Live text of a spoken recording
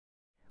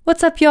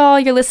What's up, y'all?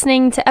 You're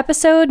listening to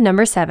episode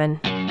number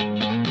 7.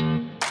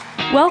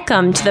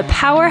 Welcome to the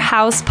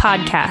Powerhouse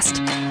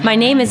Podcast. My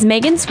name is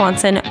Megan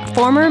Swanson,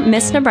 former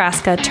Miss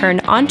Nebraska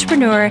turned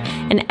entrepreneur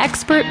and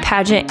expert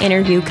pageant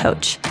interview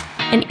coach.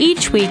 And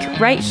each week,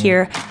 right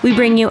here, we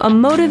bring you a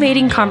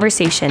motivating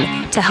conversation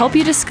to help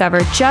you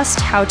discover just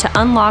how to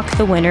unlock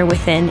the winner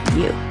within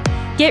you.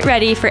 Get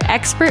ready for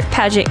expert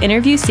pageant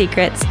interview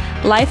secrets,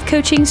 life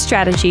coaching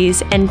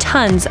strategies, and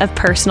tons of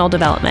personal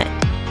development.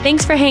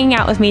 Thanks for hanging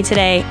out with me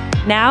today.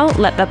 Now,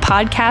 let the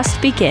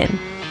podcast begin.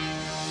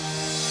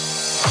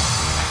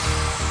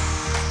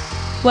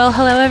 Well,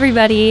 hello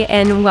everybody,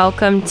 and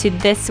welcome to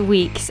this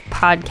week's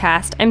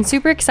podcast. I'm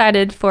super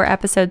excited for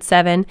episode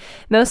 7,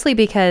 mostly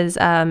because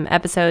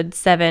episode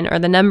 7, or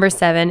the number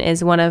 7,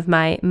 is one of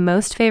my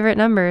most favorite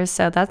numbers,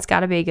 so that's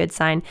got to be a good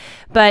sign.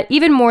 But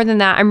even more than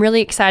that, I'm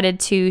really excited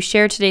to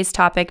share today's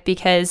topic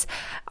because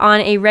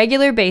on a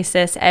regular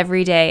basis,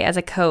 every day as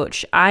a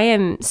coach, I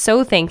am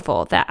so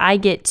thankful that I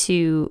get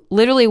to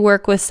literally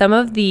work with some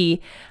of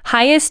the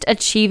highest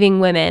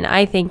achieving women,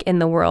 I think, in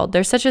the world.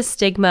 There's such a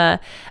stigma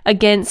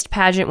against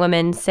pageant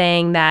women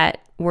saying that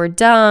we're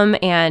dumb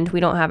and we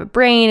don't have a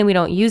brain and we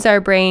don't use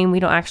our brain, we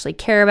don't actually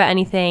care about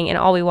anything, and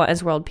all we want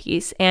is world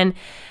peace. And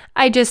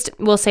I just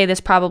will say this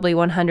probably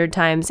 100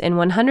 times in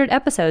 100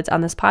 episodes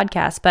on this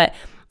podcast, but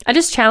I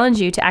just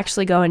challenge you to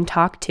actually go and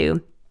talk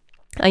to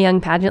a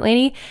young pageant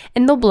lady,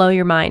 and they'll blow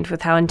your mind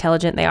with how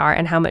intelligent they are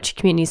and how much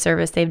community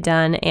service they've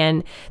done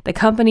and the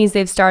companies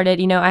they've started.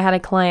 You know, I had a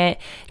client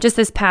just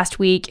this past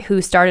week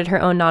who started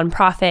her own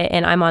nonprofit,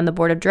 and I'm on the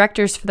board of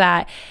directors for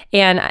that.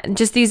 And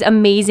just these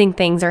amazing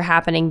things are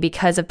happening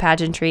because of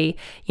pageantry.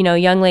 You know,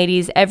 young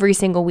ladies every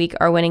single week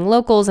are winning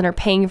locals and are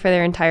paying for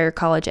their entire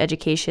college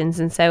educations.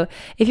 And so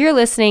if you're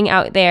listening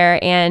out there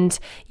and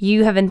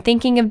you have been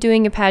thinking of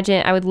doing a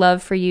pageant, I would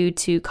love for you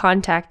to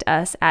contact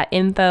us at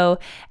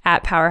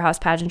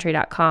info@powerhousepageantry.com,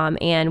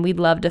 and we'd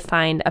love to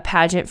find a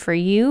pageant for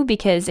you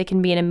because it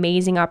can be an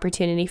amazing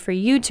opportunity for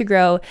you to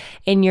grow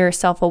in your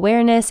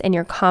self-awareness and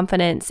your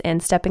confidence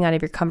and stepping out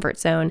of your comfort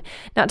zone,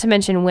 not to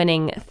mention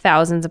winning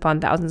thousands upon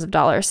thousands of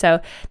dollars.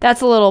 So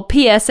that's a little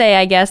PSA,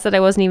 I guess, that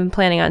I wasn't even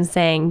planning on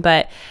saying,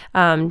 but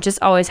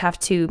just always have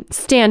to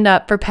stand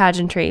up for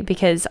pageantry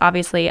because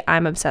obviously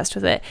I'm obsessed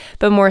with it,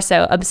 but more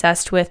so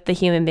obsessed with the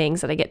human beings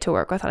that I get to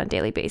work with on a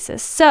daily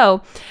basis.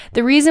 So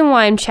the reason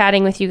why I'm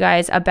chatting with you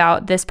guys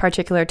about this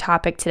particular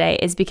topic today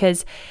is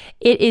because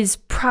it is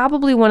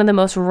probably one of the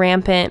most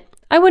rampant,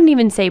 I wouldn't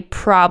even say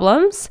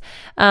problems,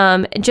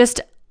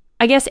 just,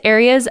 I guess,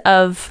 areas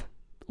of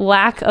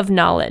lack of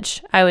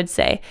knowledge, I would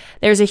say.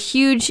 There's a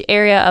huge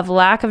area of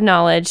lack of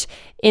knowledge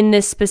in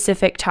this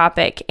specific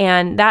topic,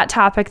 and that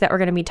topic that we're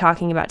going to be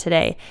talking about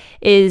today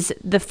is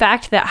the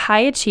fact that high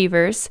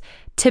achievers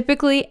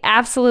typically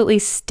absolutely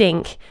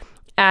stink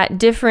at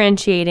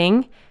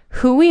differentiating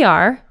who we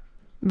are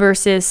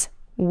versus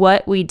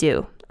what we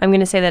do. I'm going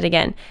to say that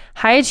again.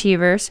 High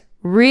achievers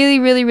really,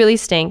 really, really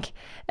stink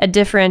at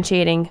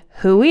differentiating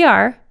who we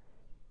are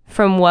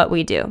from what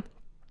we do.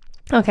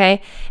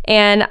 Okay.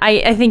 And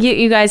I think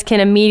you guys can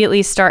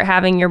immediately start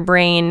having your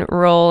brain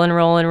roll,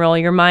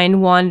 your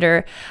mind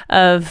wander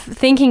of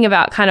thinking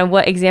about kind of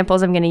what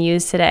examples I'm going to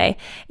use today.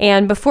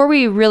 And before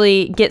we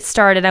really get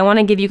started, I want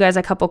to give you guys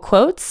a couple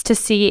quotes to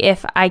see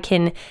if I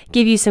can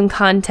give you some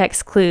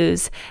context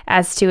clues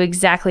as to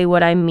exactly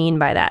what I mean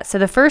by that. So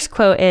the first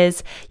quote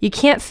is, "You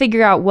can't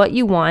figure out what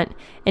you want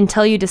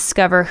until you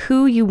discover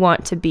who you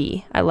want to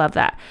be." I love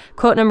that.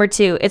 Quote number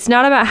 2, "It's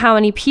not about how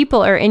many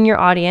people are in your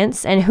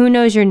audience and who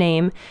knows your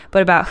name,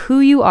 but about who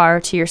you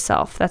are to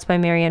yourself." That's by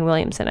Marianne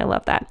Williamson. I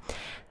love that.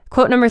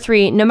 Quote number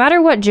 3, "No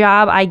matter what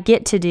job I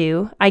get to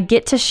do, I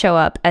get to show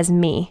up as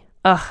me."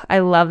 Ugh, I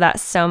love that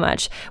so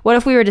much. What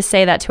if we were to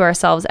say that to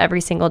ourselves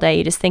every single day?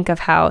 You just think of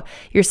how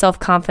your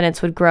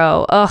self-confidence would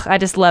grow. Ugh, I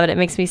just love it. It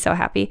makes me so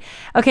happy.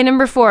 Okay,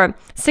 number 4,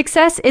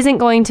 "Success isn't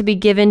going to be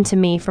given to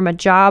me from a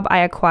job I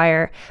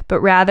acquire,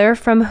 but rather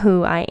from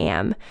who I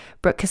am."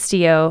 Brooke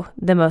Castillo,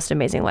 the most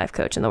amazing life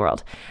coach in the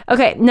world.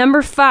 Okay,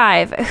 number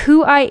 5,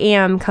 "Who I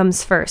am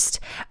comes first.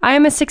 I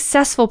am a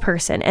successful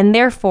person, and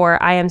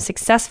therefore I am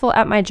successful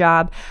at my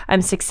job.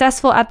 I'm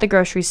successful at the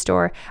grocery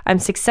store. I'm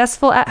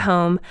successful at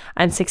home.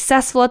 I'm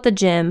successful at the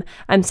gym.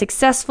 I'm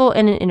successful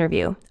in an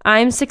interview.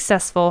 I'm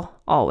successful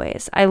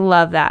always." I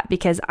love that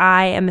because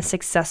I am a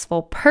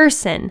successful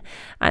person.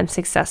 I'm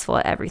successful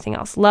at everything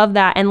else. Love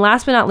that. And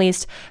last but not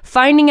least,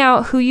 "Finding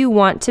out who you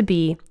want to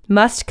be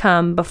must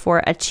come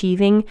before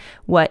achieving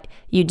what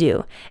you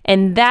do."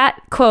 And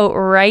that quote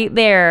right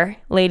there,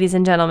 ladies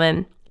and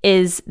gentlemen,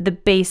 is the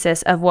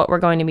basis of what we're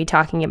going to be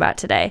talking about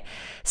today.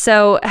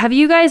 So have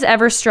you guys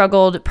ever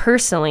struggled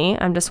personally,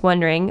 I'm just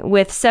wondering,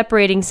 with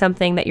separating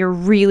something that you're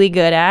really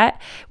good at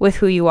with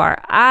who you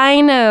are?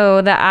 I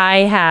know that I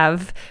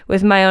have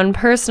with my own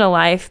personal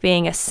life,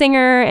 being a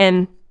singer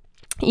and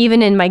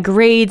Even in my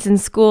grades in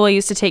school, I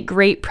used to take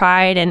great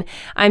pride and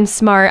I'm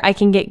smart, I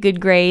can get good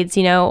grades,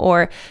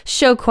 or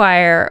show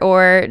choir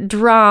or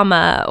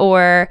drama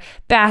or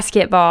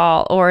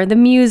basketball or the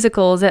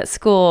musicals at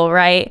school,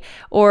 right?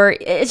 Or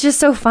it's just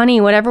so funny,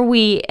 whatever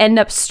we end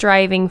up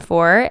striving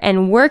for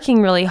and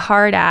working really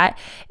hard at,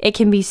 it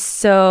can be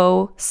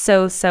so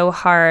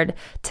hard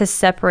to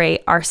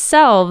separate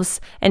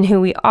ourselves and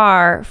who we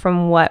are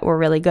from what we're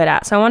really good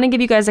at. So I want to give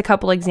you guys a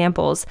couple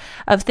examples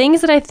of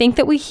things that I think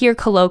that we hear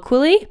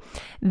colloquially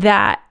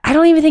that I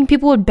don't even think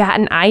people would bat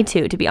an eye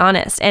to be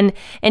honest. And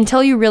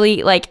until you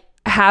really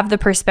have the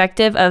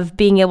perspective of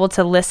being able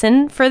to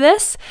listen for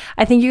this,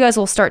 I think you guys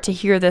will start to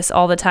hear this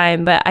all the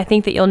time. But I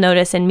think that you'll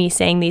notice in me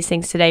saying these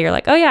things today, you're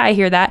like, oh yeah, I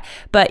hear that,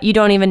 but you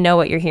don't even know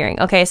what you're hearing.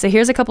 Okay, so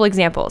here's a couple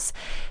examples.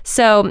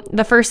 So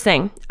the first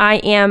thing, I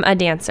am a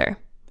dancer.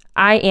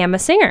 I am a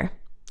singer.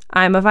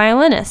 I'm a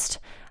violinist.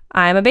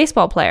 I'm a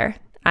baseball player.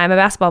 I'm a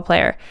basketball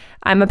player.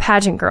 I'm a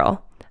pageant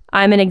girl.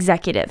 I'm an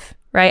executive,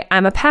 right?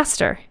 I'm a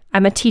pastor.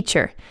 I'm a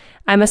teacher.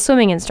 I'm a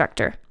swimming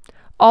instructor.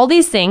 All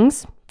these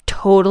things,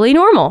 totally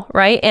normal,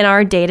 right? In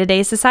our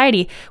day-to-day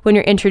society, when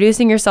you're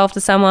introducing yourself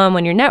to someone,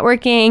 when you're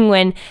networking,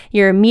 when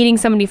you're meeting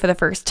somebody for the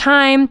first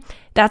time,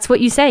 that's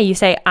what you say. You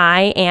say,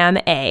 I am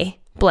a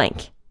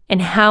blank.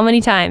 And how many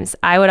times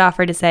I would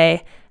offer to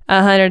say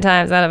 100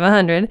 times out of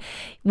 100,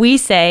 we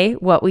say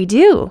what we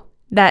do,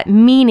 that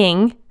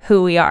meaning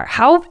who we are.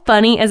 How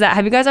funny is that?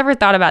 Have you guys ever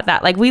thought about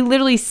that? We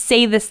literally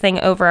say this thing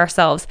over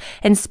ourselves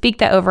and speak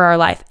that over our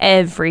life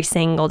every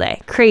single day.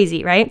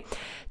 Crazy, right?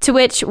 To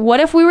which, what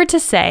if we were to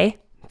say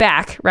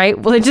back, right?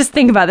 Well, just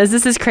think about this.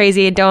 This is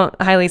crazy. I don't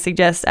highly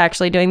suggest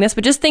actually doing this,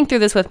 but just think through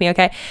this with me,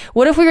 okay?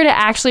 What if we were to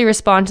actually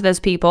respond to those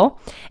people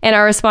and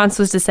our response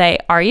was to say,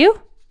 are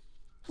you?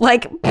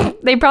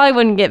 They probably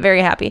wouldn't get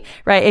very happy,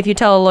 right? If you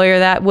tell a lawyer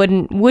that,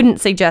 wouldn't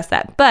suggest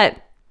that. But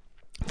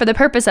for the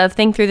purpose of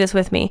think through this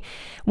with me,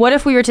 what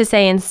if we were to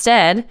say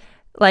instead,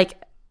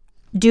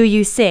 do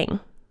you sing?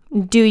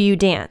 Do you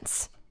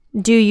dance?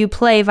 Do you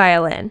play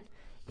violin?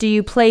 Do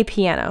you play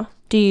piano?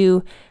 Do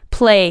you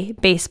play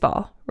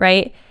baseball,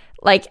 right?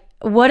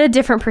 What a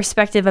different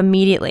perspective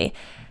immediately.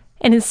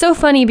 And it's so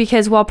funny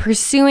because while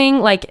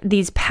pursuing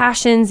these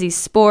passions, these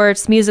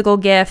sports, musical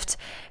gift,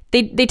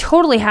 they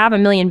totally have a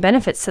million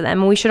benefits to them.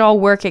 And we should all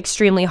work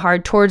extremely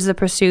hard towards the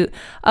pursuit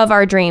of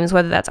our dreams,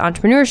 whether that's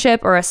entrepreneurship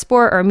or a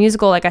sport or a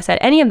musical, like I said,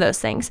 any of those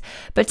things.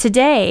 But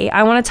today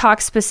I want to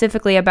talk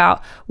specifically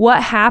about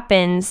what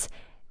happens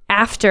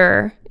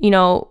after,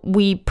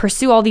 we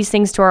pursue all these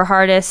things to our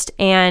hardest,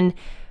 and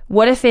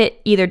what if it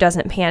either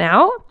doesn't pan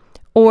out,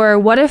 or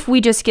what if we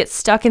just get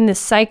stuck in this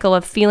cycle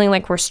of feeling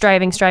like we're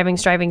striving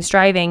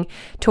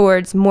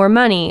towards more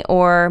money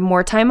or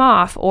more time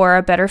off or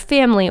a better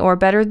family or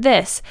better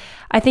this.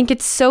 I think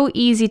it's so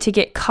easy to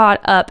get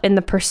caught up in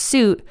the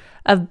pursuit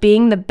of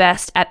being the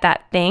best at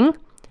that thing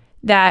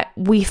that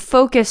we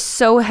focus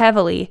so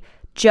heavily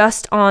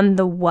just on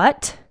the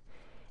what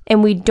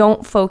and we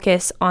don't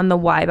focus on the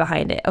why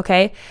behind it,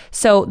 okay?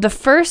 So the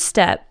first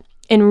step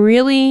in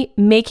really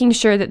making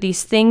sure that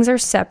these things are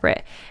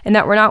separate and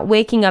that we're not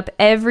waking up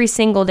every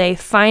single day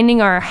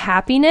finding our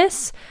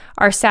happiness,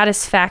 our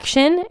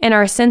satisfaction, and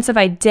our sense of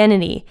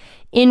identity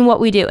in what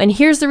we do. And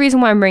here's the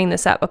reason why I'm bringing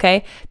this up,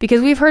 okay?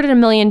 Because we've heard it a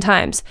million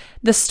times.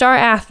 The star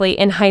athlete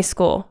in high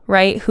school,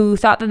 right, who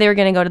thought that they were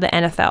going to go to the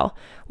NFL.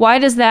 Why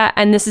does that,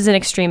 and this is an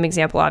extreme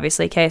example,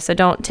 obviously, okay, so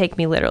don't take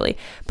me literally,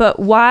 but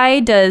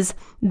why does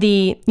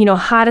the,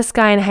 hottest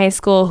guy in high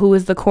school who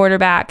was the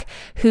quarterback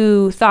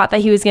who thought that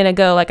he was going to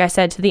go, like I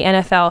said, to the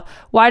NFL,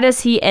 why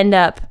does he end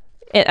up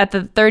at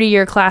the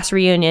 30-year class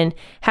reunion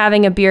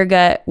having a beer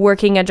gut,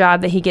 working a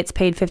job that he gets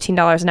paid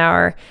 $15 an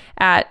hour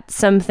at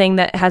something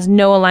that has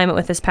no alignment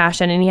with his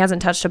passion, and he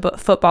hasn't touched a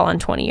football in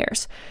 20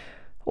 years?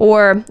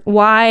 Or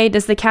why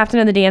does the captain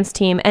of the dance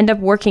team end up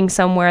working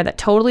somewhere that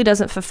totally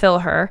doesn't fulfill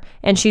her,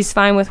 and she's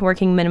fine with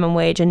working minimum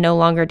wage and no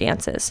longer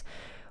dances?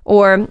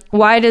 Or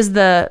why does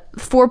the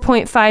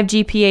 4.5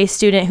 GPA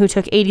student who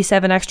took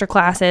 87 extra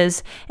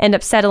classes end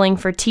up settling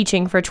for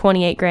teaching for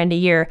 $28,000 a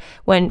year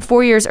when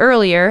 4 years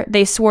earlier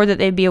they swore that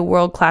they'd be a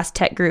world-class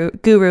tech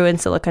guru in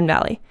Silicon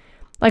Valley?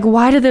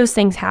 Why do those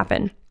things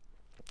happen?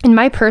 In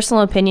my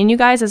personal opinion, you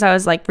guys, as I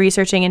was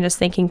researching and just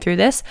thinking through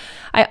this,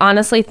 I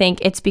honestly think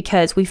it's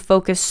because we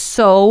focus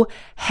so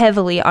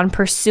heavily on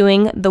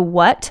pursuing the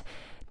what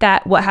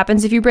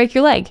happens if you break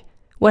your leg?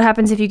 What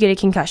happens if you get a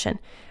concussion?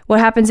 What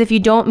happens if you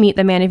don't meet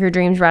the man of your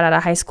dreams right out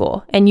of high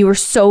school and you were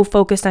so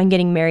focused on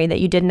getting married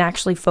that you didn't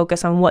actually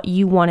focus on what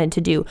you wanted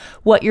to do,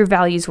 what your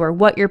values were,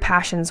 what your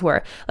passions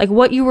were,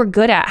 what you were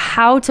good at,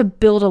 how to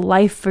build a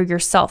life for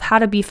yourself, how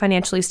to be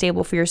financially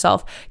stable for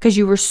yourself because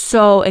you were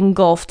so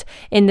engulfed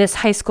in this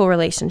high school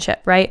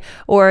relationship, right?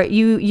 Or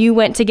you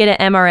went to get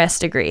an MRS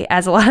degree,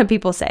 as a lot of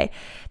people say.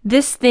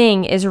 This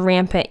thing is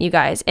rampant, you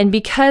guys. And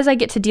because I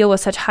get to deal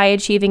with such high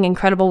achieving,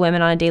 incredible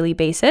women on a daily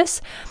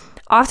basis,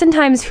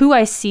 oftentimes who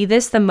I see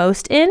this the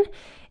most in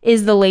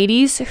is the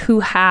ladies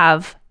who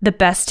have the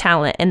best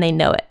talent and they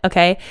know it,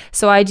 okay?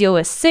 So I deal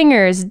with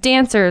singers,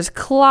 dancers,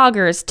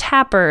 cloggers,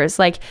 tappers,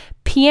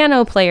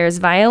 piano players,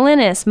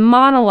 violinists,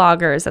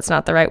 monologuers, that's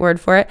not the right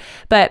word for it,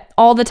 but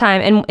all the time.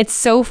 And it's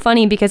so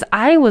funny because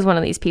I was one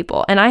of these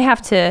people, and I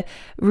have to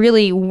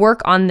really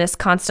work on this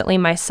constantly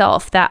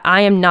myself, that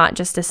I am not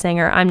just a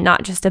singer. I'm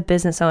not just a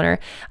business owner.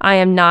 I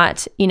am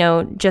not,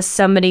 just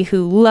somebody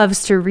who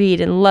loves to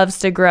read and loves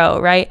to grow,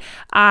 right?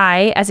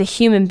 I, as a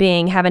human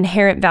being, have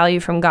inherent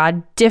value from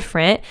God,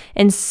 different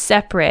and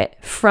separate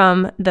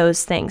from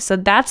those things. So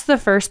that's the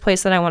first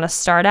place that I want to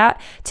start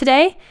at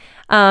today.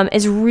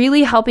 Is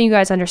really helping you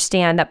guys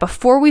understand that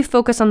before we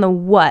focus on the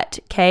what,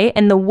 okay?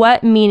 And the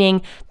what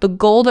meaning the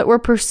goal that we're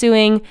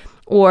pursuing,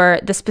 or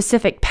the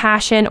specific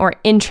passion or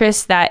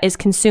interest that is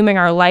consuming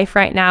our life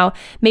right now.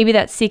 Maybe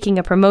that's seeking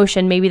a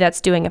promotion. Maybe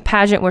that's doing a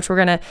pageant, which we're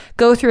going to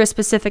go through a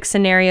specific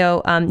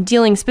scenario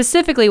dealing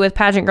specifically with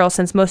pageant girls,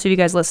 since most of you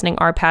guys listening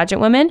are pageant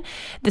women.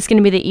 This is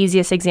going to be the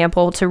easiest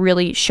example to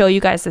really show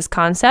you guys this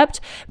concept.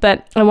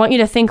 But I want you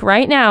to think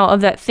right now of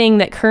that thing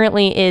that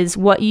currently is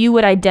what you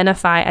would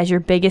identify as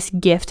your biggest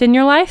gift in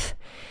your life.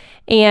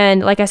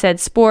 And like I said,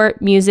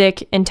 sport,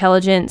 music,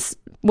 intelligence,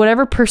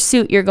 whatever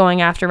pursuit you're going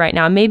after right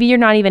now. Maybe you're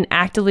not even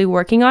actively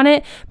working on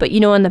it, but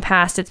in the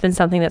past, it's been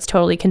something that's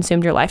totally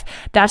consumed your life.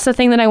 That's the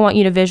thing that I want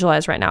you to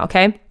visualize right now,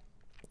 okay?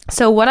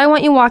 So what I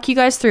want you walk you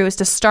guys through is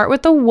to start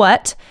with the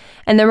what,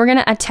 and then we're going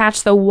to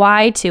attach the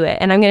why to it.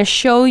 And I'm going to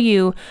show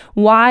you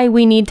why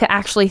we need to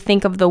actually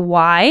think of the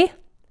why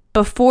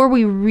before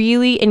we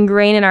really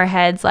ingrain in our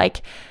heads,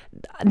 like,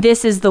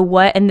 this is the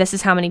what, and this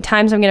is how many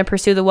times I'm going to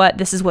pursue the what.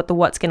 This is what the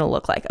what's going to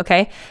look like,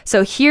 okay?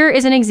 So here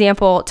is an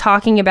example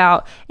talking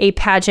about a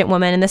pageant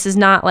woman, and this is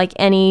not like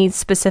any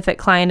specific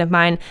client of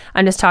mine.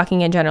 I'm just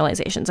talking in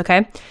generalizations,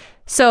 okay?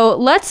 So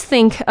let's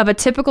think of a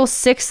typical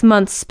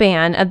 6-month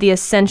span of the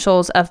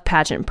essentials of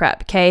pageant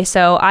prep, okay?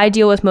 So I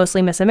deal with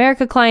mostly Miss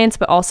America clients,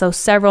 but also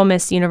several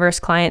Miss Universe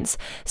clients,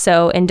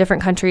 so in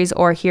different countries,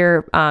 or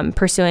here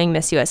pursuing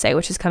Miss USA,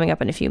 which is coming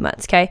up in a few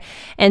months, okay?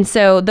 And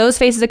so those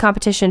phases of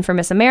competition for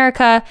Miss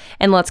America,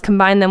 and let's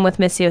combine them with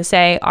Miss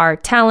USA, are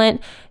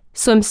talent,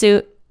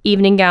 swimsuit,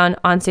 evening gown,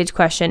 onstage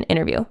question,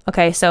 interview.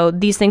 Okay, so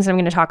these things I'm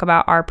going to talk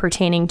about are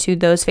pertaining to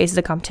those phases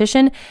of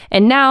competition.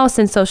 And now,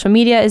 since social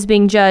media is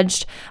being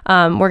judged,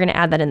 we're going to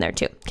add that in there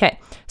too. Okay,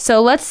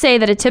 so let's say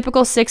that a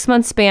typical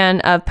 6-month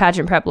span of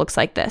pageant prep looks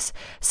like this.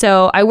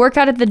 So I work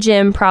out at the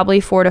gym probably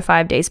 4 to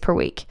 5 days per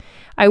week.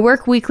 I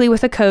work weekly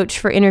with a coach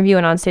for interview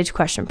and onstage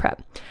question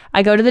prep.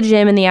 I go to the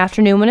gym in the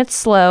afternoon when it's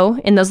slow,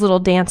 in those little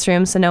dance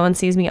rooms, so no one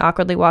sees me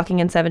awkwardly walking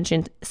in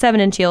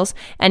 7-inch heels.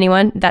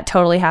 Anyone? That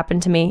totally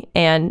happened to me,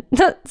 and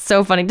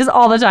so funny, just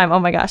all the time. Oh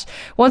my gosh.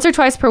 Once or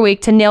twice per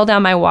week to nail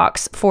down my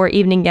walks for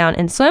evening gown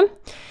and swim.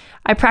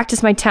 I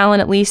practice my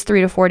talent at least 3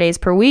 to 4 days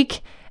per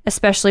week,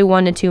 especially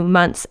 1 to 2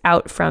 months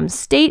out from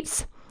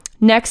states.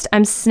 Next,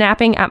 I'm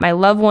snapping at my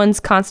loved ones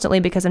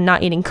constantly because I'm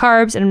not eating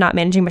carbs and I'm not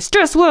managing my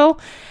stress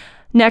well.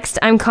 Next,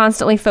 I'm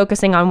constantly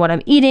focusing on what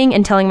I'm eating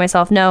and telling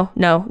myself, no,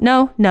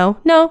 don't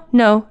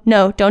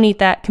eat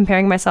that,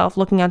 comparing myself,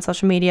 looking on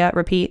social media,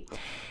 repeat.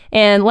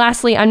 And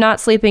lastly, I'm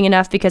not sleeping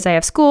enough because I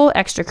have school,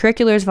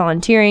 extracurriculars,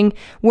 volunteering,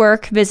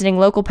 work, visiting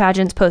local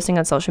pageants, posting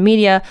on social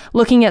media,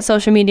 looking at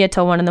social media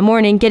till 1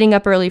 a.m, getting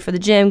up early for the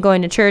gym,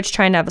 going to church,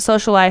 trying to have a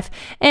social life,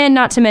 and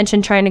not to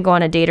mention trying to go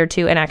on a date or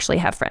two and actually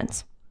have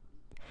friends.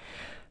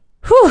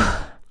 Whew.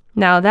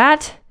 Now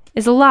that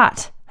is a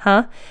lot,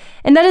 huh?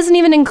 And that doesn't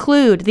even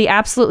include the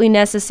absolutely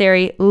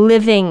necessary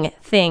living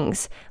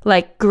things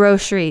like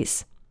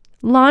groceries,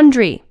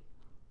 laundry,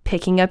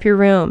 picking up your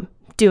room,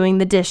 doing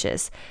the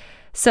dishes.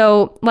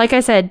 So, like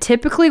I said,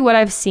 typically what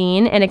I've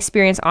seen and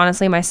experienced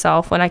honestly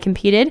myself when I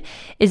competed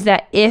is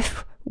that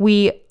if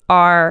we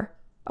are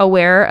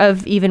aware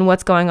of even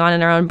what's going on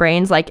in our own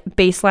brains, like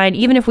baseline,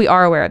 even if we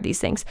are aware of these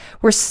things,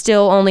 we're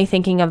still only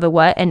thinking of the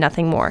what and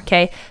nothing more,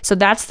 okay? So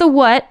that's the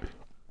what.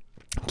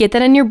 Get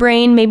that in your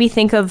brain. Maybe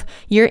think of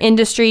your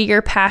industry,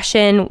 your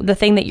passion, the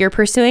thing that you're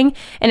pursuing.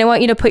 And I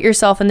want you to put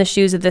yourself in the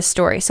shoes of this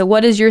story. So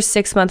what does your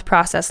 6-month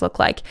process look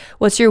like?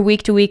 What's your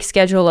week-to-week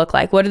schedule look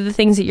like? What are the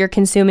things that you're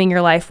consuming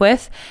your life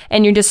with?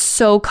 And you're just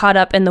so caught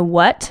up in the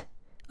what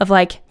of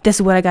like, this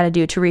is what I got to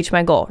do to reach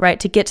my goal, right?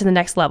 To get to the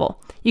next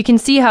level. You can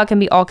see how it can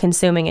be all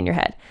consuming in your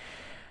head.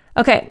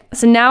 Okay,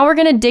 so now we're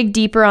going to dig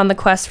deeper on the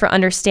quest for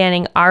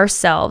understanding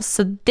ourselves.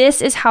 So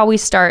this is how we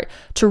start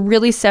to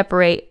really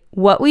separate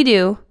what we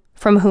do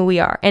from who we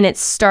are. And it's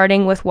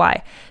starting with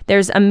why.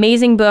 There's an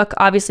amazing book.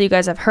 Obviously, you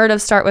guys have heard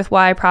of Start With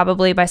Why,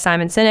 probably by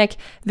Simon Sinek.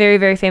 Very,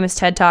 very famous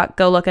TED Talk.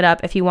 Go look it up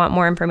if you want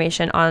more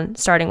information on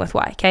starting with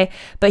why, okay?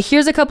 But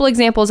here's a couple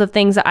examples of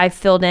things that I've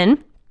filled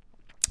in,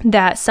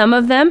 that some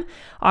of them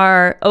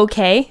are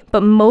okay,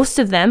 but most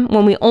of them,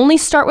 when we only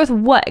start with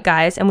what,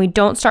 guys, and we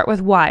don't start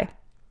with why,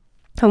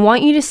 I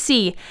want you to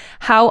see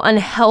how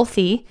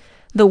unhealthy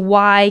the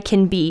why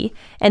can be.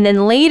 And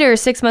then later,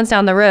 6 months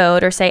down the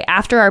road, or say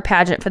after our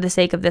pageant for the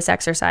sake of this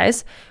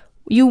exercise,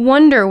 You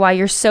wonder why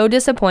you're so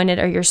disappointed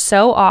or you're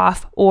so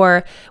off,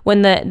 or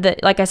when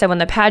like I said, when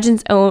the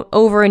pageant's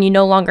over and you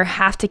no longer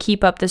have to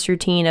keep up this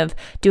routine of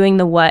doing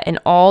the what and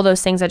all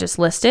those things I just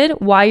listed,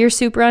 why you're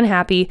super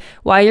unhappy,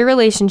 why your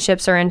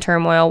relationships are in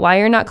turmoil, why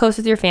you're not close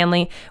with your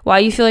family, why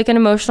you feel like an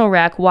emotional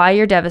wreck, why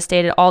you're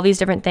devastated, all these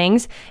different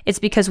things. It's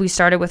because we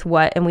started with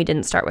what and we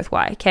didn't start with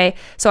why, okay?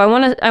 So I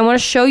want to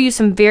show you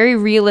some very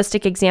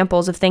realistic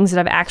examples of things that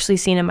I've actually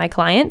seen in my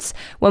clients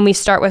when we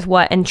start with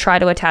what and try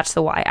to attach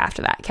the why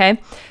after that, okay?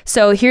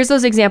 So here's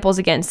those examples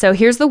again. So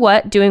here's the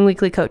what, doing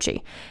weekly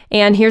coaching.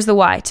 And here's the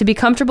why, to be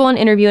comfortable in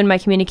interview and my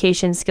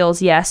communication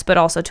skills, yes, but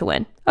also to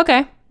win.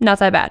 Okay, not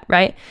that bad,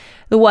 right?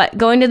 The what,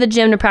 going to the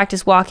gym to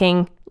practice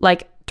walking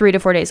like 3 to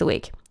 4 days a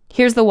week.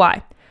 Here's the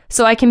why,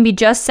 so I can be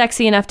just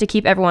sexy enough to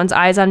keep everyone's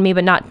eyes on me,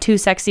 but not too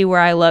sexy where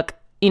I look,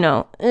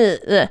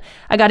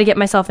 I got to get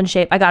myself in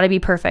shape. I got to be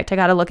perfect. I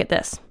got to look at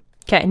this.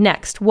 Okay,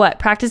 next, what?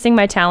 Practicing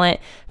my talent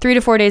 3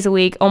 to 4 days a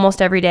week,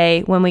 almost every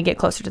day when we get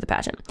closer to the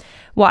pageant.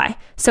 Why?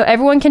 So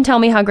everyone can tell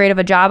me how great of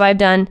a job I've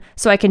done,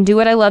 so I can do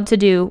what I love to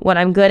do, what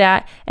I'm good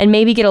at, and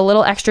maybe get a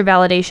little extra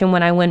validation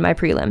when I win my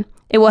prelim.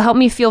 It will help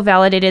me feel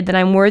validated that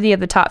I'm worthy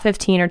of the top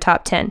 15 or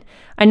top 10.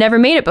 I never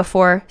made it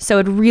before, so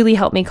it really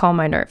helped me calm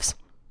my nerves.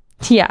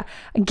 Yeah,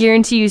 I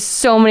guarantee you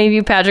so many of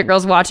you pageant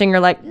girls watching are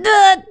like,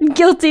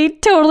 guilty,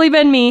 totally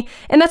been me.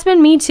 And that's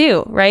been me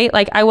too, right?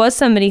 Like I was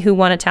somebody who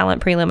won a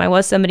talent prelim. I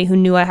was somebody who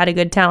knew I had a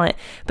good talent.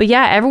 But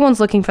yeah,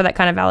 everyone's looking for that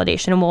kind of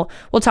validation, and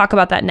we'll talk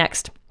about that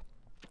next.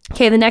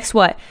 Okay, the next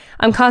what?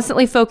 I'm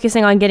constantly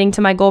focusing on getting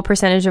to my goal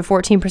percentage of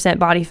 14%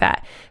 body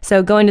fat.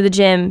 So going to the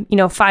gym,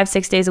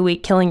 5-6 days a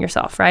week, killing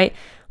yourself, right?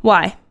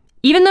 Why?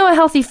 Even though a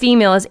healthy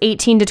female is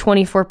 18 to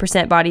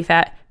 24% body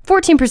fat,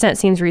 14%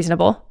 seems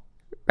reasonable.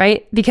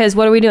 Right? Because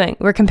what are we doing?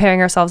 We're comparing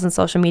ourselves on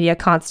social media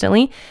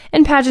constantly.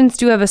 And pageants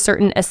do have a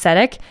certain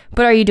aesthetic,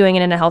 but are you doing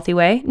it in a healthy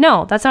way?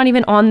 No, that's not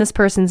even on this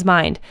person's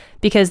mind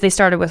because they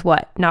started with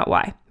what, not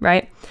why,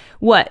 right?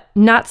 What?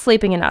 Not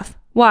sleeping enough.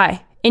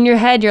 Why? In your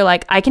head, you're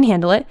like, I can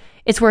handle it.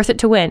 It's worth it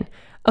to win.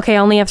 Okay, I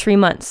only have 3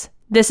 months.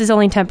 This is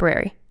only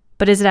temporary.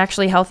 But is it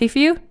actually healthy for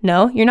you?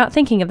 No, you're not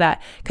thinking of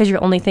that because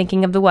you're only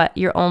thinking of the what.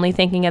 You're only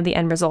thinking of the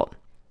end result.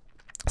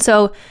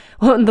 So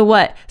the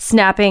what?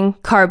 Snapping,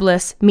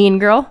 carbless, mean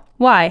girl.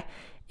 Why?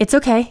 It's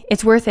okay.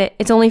 It's worth it.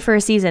 It's only for a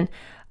season.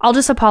 I'll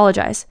just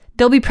apologize.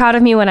 They'll be proud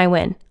of me when I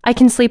win. I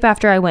can sleep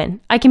after I win.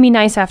 I can be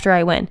nice after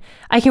I win.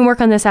 I can work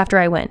on this after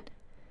I win.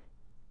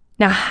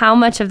 Now, how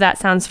much of that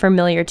sounds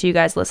familiar to you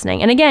guys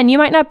listening? And again, you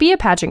might not be a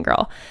pageant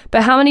girl,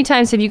 but how many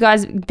times have you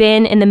guys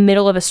been in the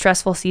middle of a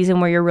stressful season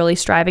where you're really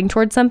striving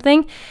towards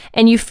something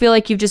and you feel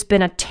like you've just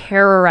been a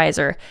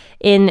terrorizer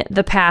in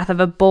the path of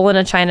a bull in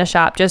a china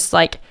shop, just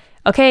like,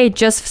 okay,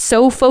 just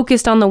so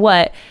focused on the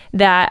what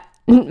that,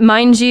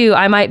 mind you,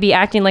 I might be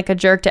acting like a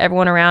jerk to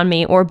everyone around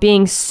me or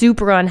being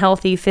super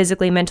unhealthy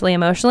physically, mentally,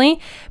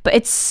 emotionally. But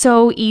it's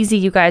so easy,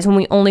 you guys, when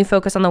we only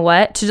focus on the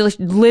what, to just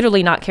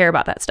literally not care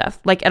about that stuff,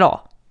 like at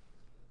all.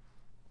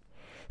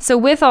 So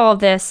with all of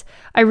this,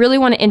 I really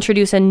want to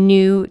introduce a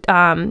new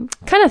kind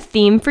of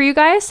theme for you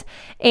guys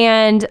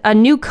and a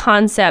new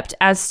concept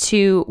as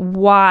to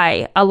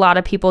why a lot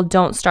of people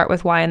don't start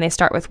with why and they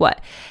start with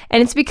what.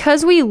 And it's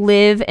because we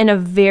live in a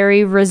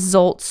very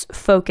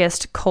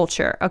results-focused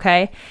culture,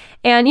 okay?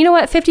 And you know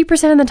what?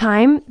 50% of the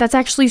time, that's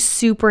actually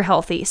super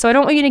healthy. So I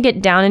don't want you to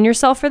get down on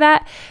yourself for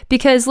that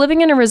because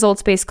living in a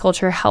results-based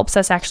culture helps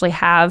us actually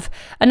have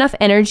enough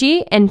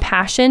energy and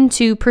passion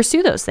to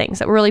pursue those things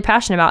that we're really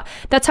passionate about.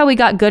 That's how we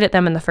got good at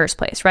them in the first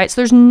place, right? So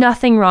there's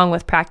nothing wrong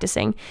with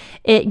practicing.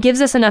 It gives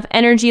us enough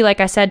energy, like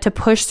I said, to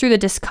push through the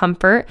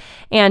discomfort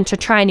and to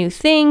try new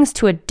things,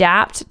 to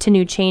adapt to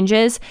new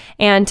changes,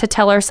 and to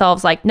tell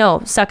ourselves like,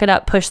 no, suck it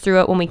up, push through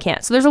it when we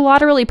can't. So there's a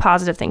lot of really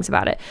positive things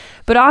about it.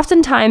 But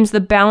oftentimes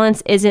the balance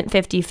isn't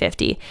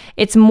 50-50.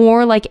 It's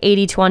more like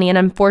 80-20. And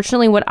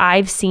unfortunately, what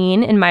I've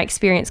seen in my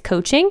experience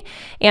coaching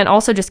and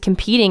also just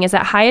competing is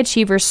that high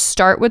achievers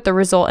start with the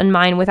result in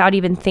mind without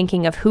even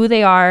thinking of who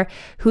they are,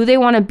 who they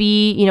want to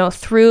be,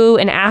 through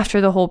and after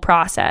the whole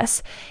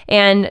process.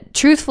 And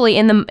truthfully,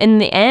 in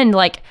the end,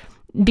 like,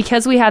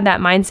 because we have that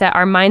mindset,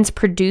 our minds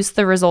produce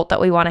the result that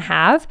we want to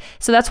have.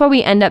 So that's why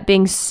we end up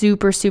being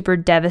super, super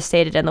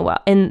devastated in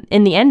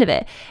the end of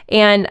it.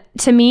 And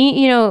to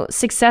me,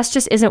 success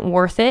just isn't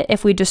worth it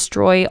if we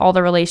destroy all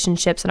the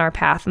relationships in our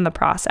path in the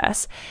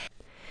process.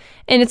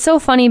 And it's so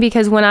funny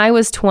because when I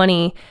was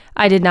 20,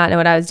 I did not know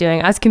what I was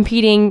doing. I was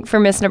competing for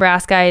Miss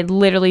Nebraska. I had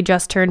literally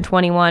just turned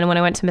 21. When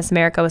I went to Miss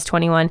America, I was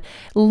 21.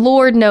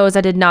 Lord knows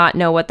I did not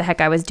know what the heck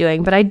I was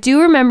doing. But I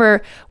do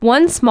remember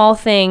one small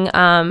thing.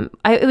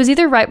 It was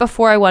either right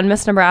before I won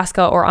Miss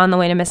Nebraska or on the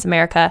way to Miss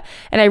America.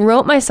 And I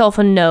wrote myself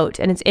a note,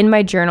 and it's in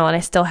my journal, and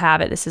I still have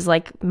it. This is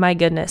like, my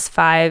goodness,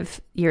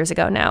 5 years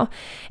ago now.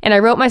 And I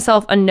wrote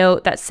myself a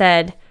note that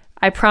said,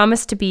 I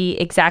promise to be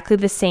exactly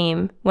the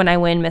same when I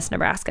win Miss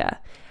Nebraska.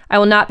 I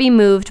will not be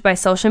moved by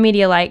social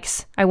media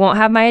likes. I won't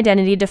have my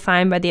identity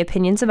defined by the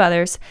opinions of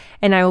others,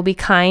 and I will be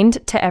kind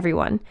to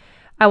everyone.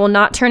 I will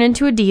not turn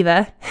into a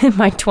diva,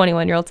 my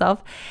 21-year-old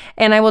self,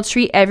 and I will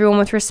treat everyone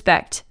with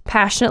respect,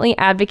 passionately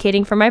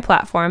advocating for my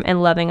platform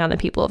and loving on the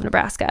people of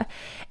Nebraska.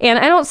 And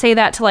I don't say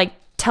that to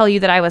tell you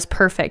that I was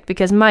perfect,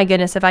 because my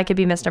goodness, if I could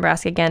be Miss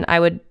Nebraska again, I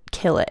would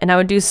kill it. And I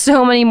would do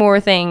so many more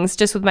things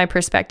just with my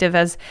perspective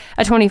as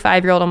a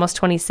 25-year-old, almost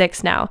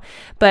 26 now.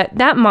 But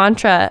that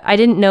mantra, I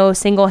didn't know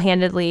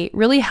single-handedly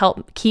really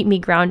helped keep me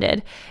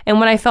grounded. And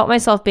when I felt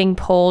myself being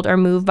pulled or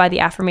moved by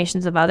the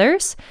affirmations of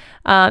others,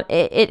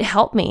 it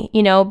helped me,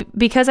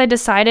 because I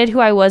decided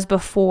who I was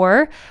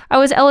before I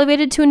was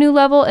elevated to a new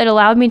level. It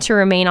allowed me to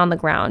remain on the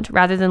ground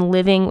rather than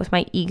living with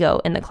my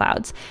ego in the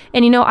clouds.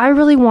 And I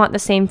really want the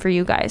same for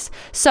you guys.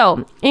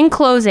 So in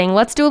closing,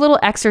 let's do a little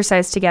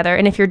exercise together.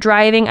 And if you're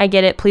driving, I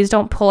get it. Please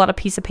don't pull out a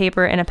piece of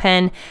paper and a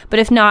pen. But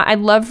if not, I'd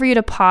love for you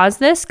to pause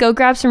this, go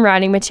grab some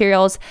writing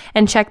materials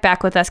and check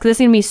back with us, because this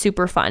is going to be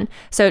super fun.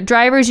 So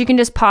drivers, you can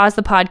just pause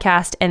the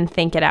podcast and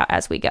think it out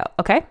as we go.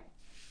 Okay?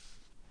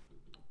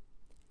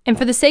 And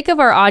for the sake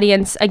of our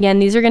audience, again,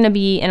 these are going to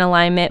be in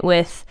alignment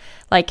with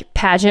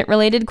pageant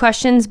related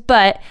questions,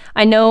 but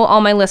I know all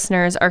my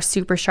listeners are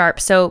super sharp.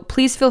 So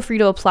please feel free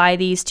to apply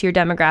these to your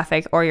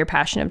demographic or your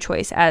passion of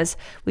choice, as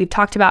we've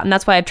talked about. And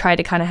that's why I've tried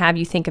to kind of have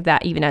you think of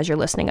that even as you're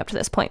listening up to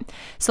this point.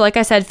 So like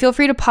I said, feel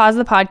free to pause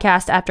the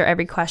podcast after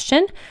every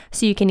question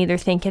so you can either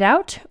think it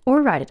out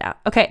or write it out.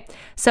 Okay.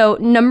 So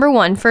number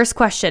one, first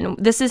question.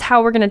 This is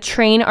how we're going to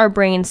train our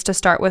brains to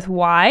start with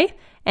why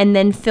and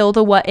then fill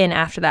the what in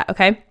after that.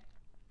 Okay.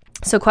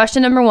 So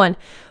question number one,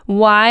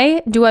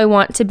 why do I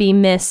want to be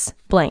Miss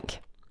Blank?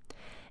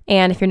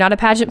 And if you're not a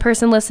pageant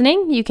person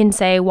listening, you can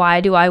say,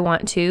 why do I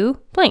want to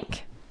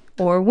blank?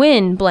 Or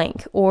win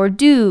blank? Or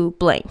do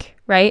blank,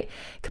 right?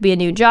 It could be a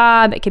new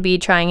job. It could be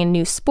trying a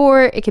new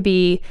sport. It could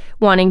be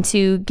wanting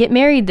to get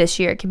married this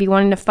year. It could be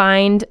wanting to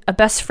find a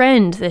best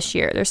friend this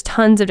year. There's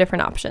tons of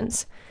different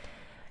options.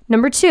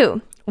 Number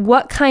two,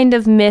 what kind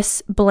of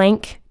Miss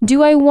Blank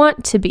do I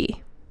want to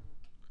be?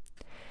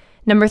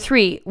 Number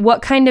three,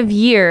 what kind of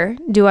year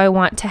do I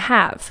want to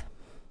have?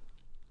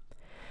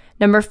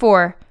 Number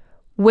four,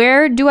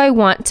 where do I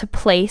want to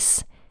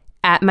place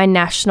at my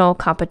national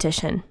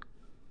competition?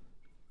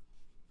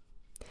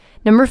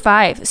 Number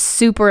five,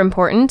 super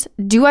important,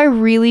 do I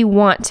really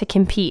want to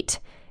compete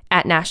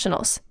at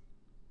nationals?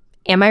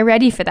 Am I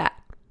ready for that?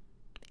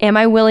 Am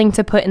I willing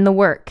to put in the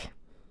work?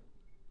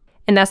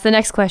 And that's the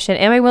next question.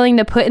 Am I willing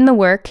to put in the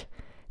work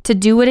to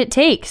do what it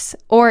takes?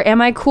 Or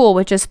am I cool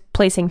with just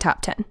placing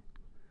top 10?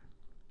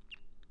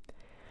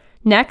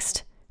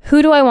 Next,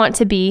 who do I want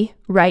to be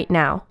right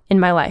now in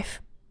my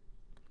life?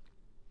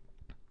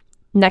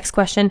 Next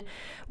question,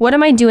 what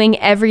am I doing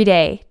every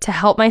day to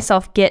help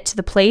myself get to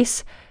the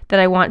place that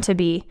I want to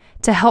be,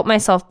 to help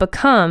myself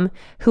become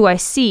who I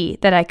see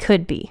that I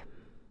could be?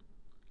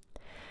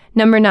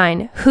 Number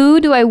 9,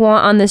 who do I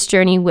want on this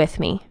journey with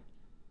me?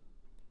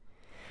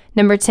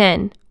 Number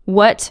 10,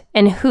 what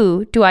and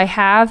who do I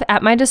have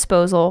at my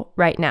disposal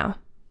right now?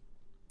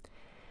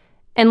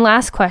 And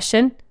last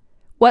question,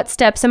 what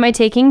steps am I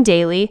taking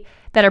daily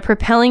that are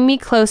propelling me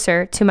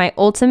closer to my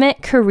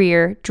ultimate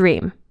career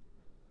dream?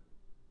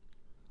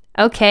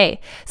 Okay,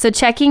 so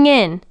checking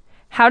in.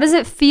 How does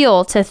it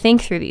feel to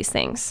think through these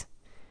things?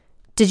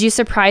 Did you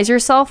surprise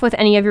yourself with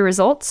any of your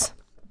results?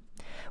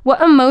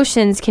 What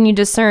emotions can you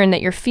discern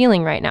that you're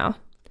feeling right now?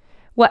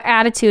 What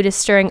attitude is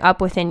stirring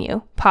up within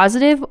you,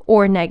 positive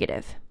or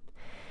negative?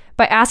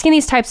 By asking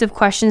these types of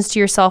questions to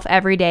yourself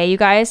every day, you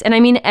guys, and I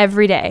mean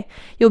every day,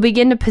 you'll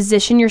begin to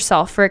position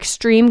yourself for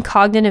extreme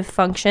cognitive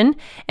function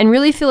and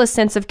really feel a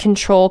sense of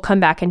control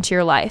come back into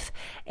your life.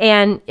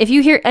 And if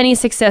you hear any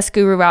success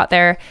guru out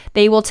there,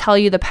 they will tell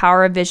you the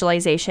power of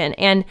visualization.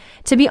 And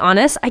to be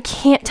honest, I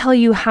can't tell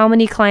you how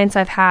many clients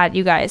I've had,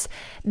 you guys,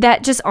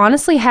 that just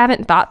honestly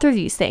haven't thought through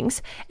these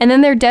things. And then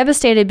they're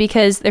devastated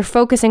because they're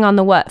focusing on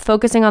the what,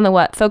 focusing on the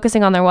what,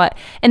 focusing on their what.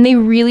 And they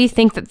really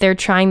think that they're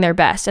trying their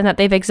best and that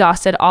they've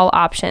exhausted all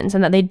options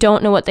and that they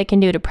don't know what they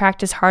can do to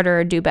practice harder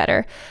or do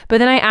better. But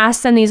then I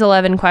ask them these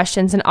 11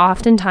 questions, and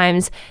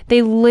oftentimes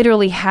they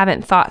literally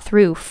haven't thought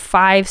through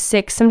 5,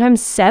 6,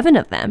 sometimes 7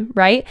 of them,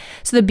 right?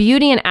 So the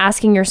beauty in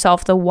asking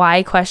yourself the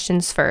why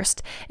questions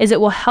first is it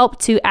will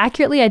help to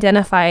accurately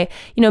identify,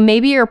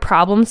 maybe your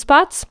problem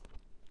spots,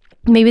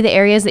 maybe the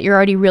areas that you're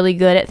already really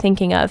good at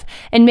thinking of,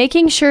 and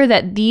making sure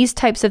that these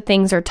types of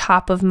things are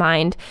top of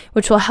mind,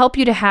 which will help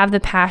you to have the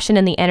passion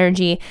and the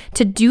energy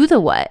to do the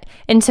what,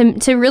 and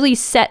to really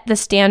set the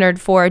standard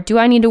for, do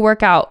I need to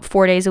work out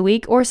 4 days a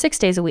week or 6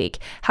 days a week?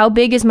 How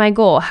big is my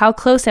goal? How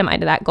close am I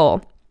to that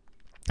goal?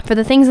 For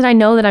the things that I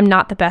know that I'm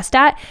not the best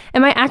at,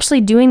 am I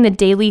actually doing the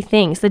daily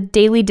things, the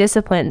daily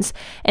disciplines,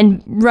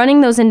 and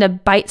running those into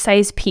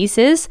bite-sized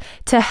pieces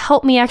to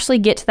help me actually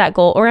get to that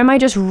goal? Or am I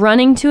just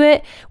running to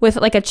it with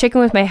like a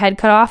chicken with my head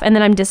cut off, and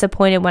then I'm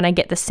disappointed when I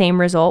get the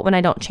same result when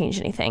I don't change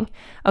anything?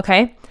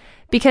 Okay?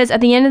 Because at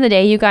the end of the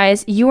day, you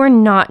guys, you are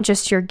not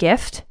just your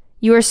gift.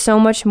 You are so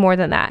much more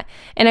than that.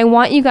 And I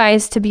want you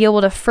guys to be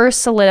able to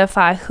first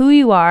solidify who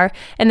you are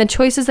and the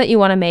choices that you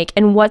want to make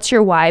and what's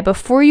your why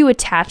before you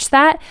attach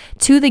that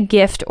to the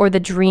gift or the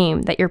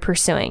dream that you're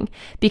pursuing.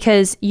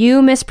 Because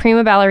you, Miss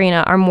Prima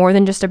Ballerina, are more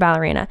than just a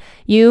ballerina.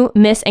 You,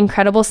 Miss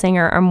Incredible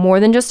Singer, are more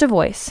than just a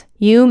voice.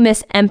 You,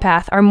 Miss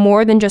Empath, are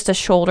more than just a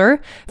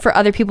shoulder for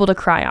other people to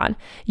cry on.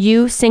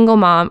 You, single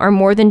mom, are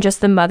more than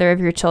just the mother of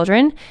your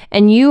children.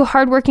 And you,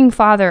 hardworking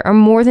father, are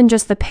more than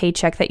just the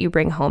paycheck that you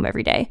bring home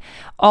every day.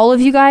 All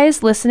of you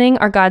guys listening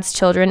are God's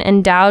children,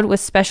 endowed with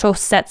special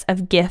sets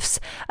of gifts,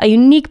 a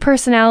unique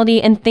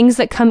personality, and things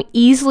that come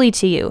easily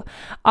to you.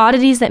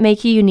 Oddities that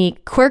make you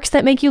unique, quirks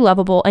that make you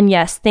lovable, and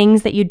yes,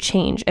 things that you'd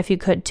change if you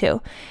could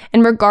too.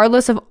 And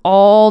regardless of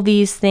all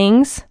these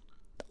things,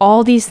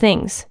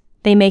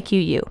 they make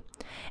you you.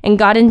 And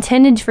God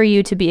intended for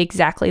you to be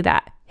exactly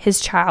that,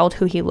 his child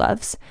who he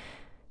loves.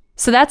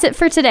 So that's it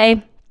for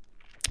today.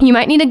 You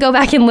might need to go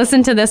back and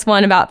listen to this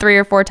one about 3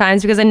 or 4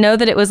 times because I know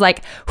that it was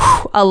like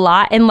a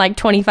lot in like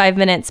 25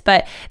 minutes,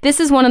 but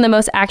this is one of the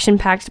most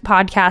action-packed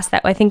podcasts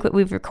that I think that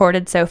we've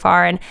recorded so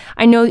far, and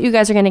I know that you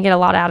guys are going to get a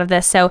lot out of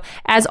this. So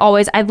as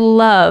always, I'd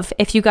love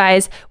if you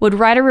guys would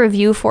write a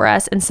review for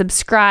us and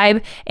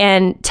subscribe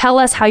and tell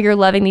us how you're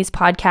loving these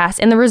podcasts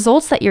and the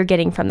results that you're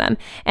getting from them.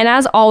 And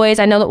as always,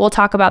 I know that we'll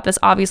talk about this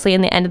obviously in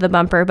the end of the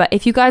bumper, but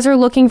if you guys are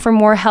looking for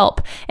more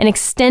help and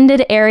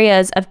extended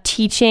areas of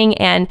teaching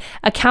and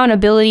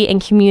accountability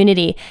and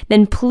community,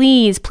 then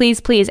please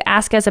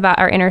ask us about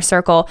our inner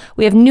circle.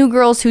 We have new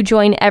girls who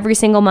join every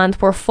single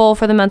month. We're full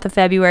for the month of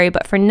February,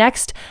 but for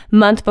next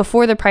month,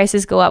 before the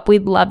prices go up,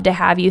 we'd love to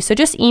have you. So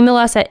just email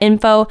us at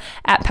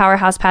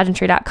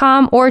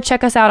info@powerhousepageantry.com or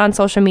check us out on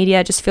social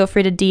media. Just feel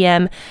free to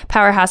DM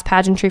Powerhouse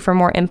Pageantry for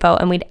more info,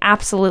 and we'd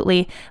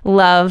absolutely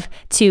love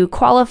to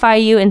qualify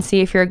you and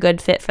see if you're a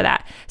good fit for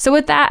that. So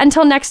with that,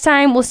 until next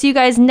time, we'll see you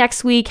guys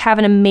next week. Have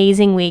an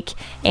amazing week,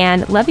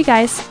 and love you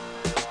guys.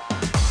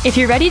 If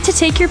you're ready to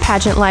take your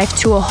pageant life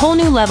to a whole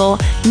new level,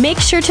 make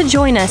sure to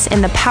join us in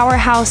the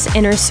Powerhouse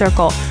Inner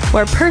Circle,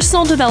 where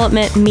personal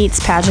development meets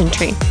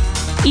pageantry.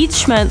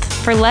 Each month,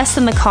 for less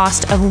than the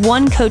cost of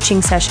one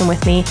coaching session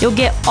with me, you'll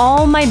get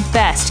all my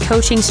best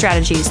coaching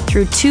strategies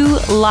through 2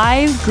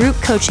 live group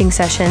coaching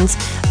sessions,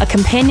 a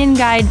companion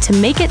guide to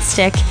make it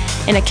stick,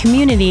 and a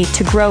community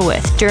to grow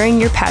with during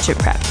your pageant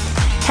prep.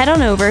 Head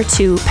on over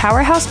to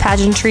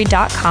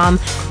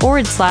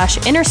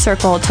powerhousepageantry.com/inner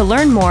circle to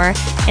learn more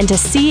and to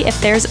see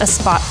if there's a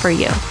spot for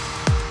you.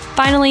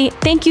 Finally,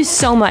 thank you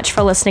so much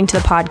for listening to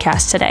the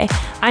podcast today.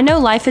 I know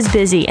life is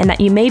busy and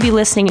that you may be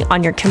listening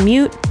on your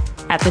commute,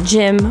 at the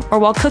gym, or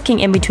while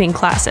cooking in between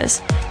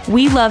classes.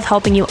 We love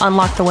helping you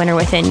unlock the winner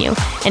within you.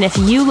 And if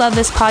you love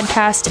this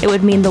podcast, it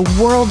would mean the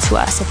world to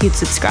us if you'd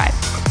subscribe.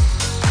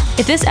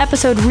 If this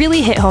episode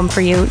really hit home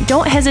for you,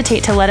 don't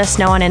hesitate to let us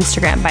know on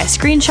Instagram by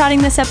screenshotting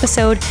this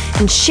episode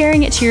and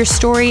sharing it to your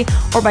story,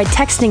 or by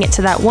texting it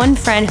to that one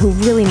friend who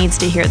really needs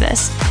to hear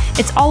this.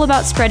 It's all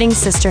about spreading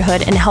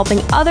sisterhood and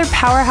helping other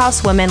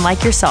powerhouse women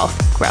like yourself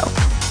grow.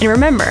 And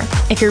remember,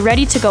 if you're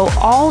ready to go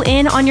all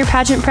in on your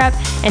pageant prep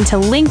and to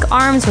link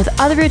arms with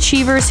other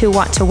achievers who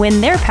want to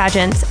win their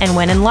pageants and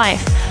win in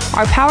life,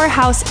 our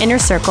Powerhouse Inner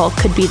Circle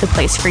could be the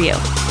place for you.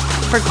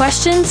 For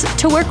questions,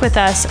 to work with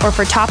us, or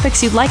for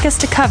topics you'd like us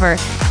to cover,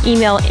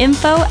 email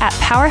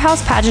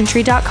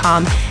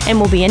info@powerhousepageantry.com and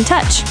we'll be in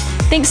touch.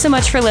 Thanks so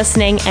much for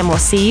listening, and we'll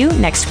see you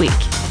next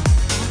week.